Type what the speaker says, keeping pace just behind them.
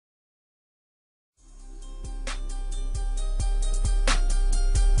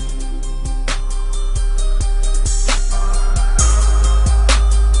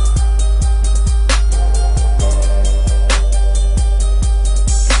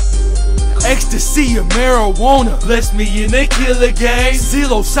Ecstasy and marijuana blessed me in the Killa game.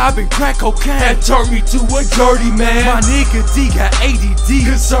 Psilocybin, crack cocaine had turned me to a dirty man. My nigga D got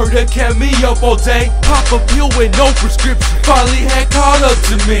ADD, Concerta kept me up all day. Pop a pill with no prescription, finally had caught up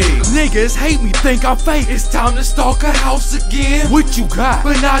to me. Niggas hate me, think I'm fake, it's time to stalk a house again. What you got?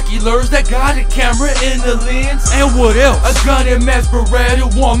 Binoculars that got a camera in the lens. And what else? A gun and masquerade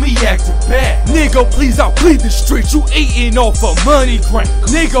want me acting bad. Nigga please, I'll plead the street, you eating off a money grant.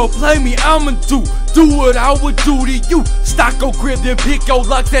 Nigga play me, I'ma do what I would do to you. Stock go crib, then pick your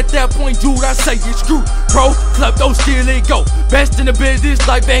locks. At that point, dude, I say it's screwed. Pro, klepto, steal it, go. Best in the business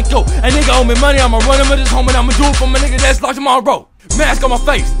like Banco. A nigga owe me money, I'ma run him with his home, and I'ma do it for my nigga that's locked tomorrow. Mask on my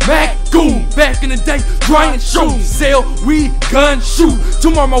face, Mac goon. Back in the day, drying shoes. Sell, weed, gun, shoot.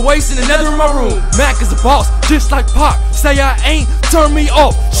 Tomorrow my waist and another in my room. Mac is a boss, just like Pop. Say I ain't, turn me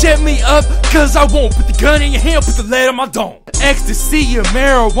off. Shut me up, cause I won't. Put the gun in your hand, put the lead on my dome. Ecstasy and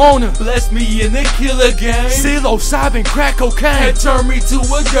marijuana blessed me in the Killa game. Psilocybin, crack cocaine had turned me to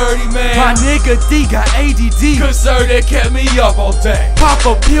a dirty man. My nigga D got ADD, Concerta kept me up all day. Pop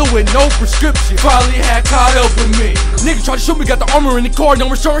a pill with no prescription, finally had caught up with me. Nigga tried to shoot me, got the armor in the car, no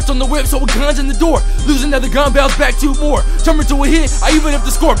insurance on the whip, so with guns in the door. Lose another gun, bounce back 2 more. Turn into a hit, I even up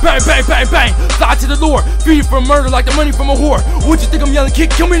the score. Bang, bang, bang, bang. Fly to the lure, feed for murder like the money from a whore. What you think I'm yelling,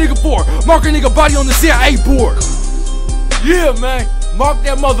 kill me nigga for? Mark a nigga body on the CIA board. Yeah, man, mark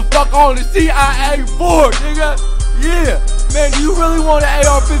that motherfucker on the CIA board, nigga. Yeah, man, do you really want an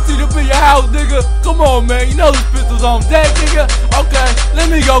AR-15 up in your house, nigga? Come on, man, you know this pistol's on deck, nigga. Okay, let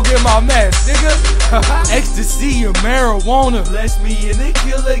me go get my mask, nigga. Ecstasy and marijuana blessed me in the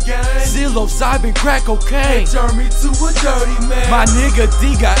Killa game. Psilocybin, crack cocaine turned me to a dirty man. My nigga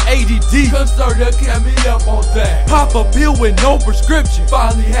D got ADD, Concerta kept me up all day. Pop a pill with no prescription,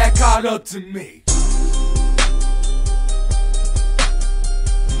 finally had caught up to me.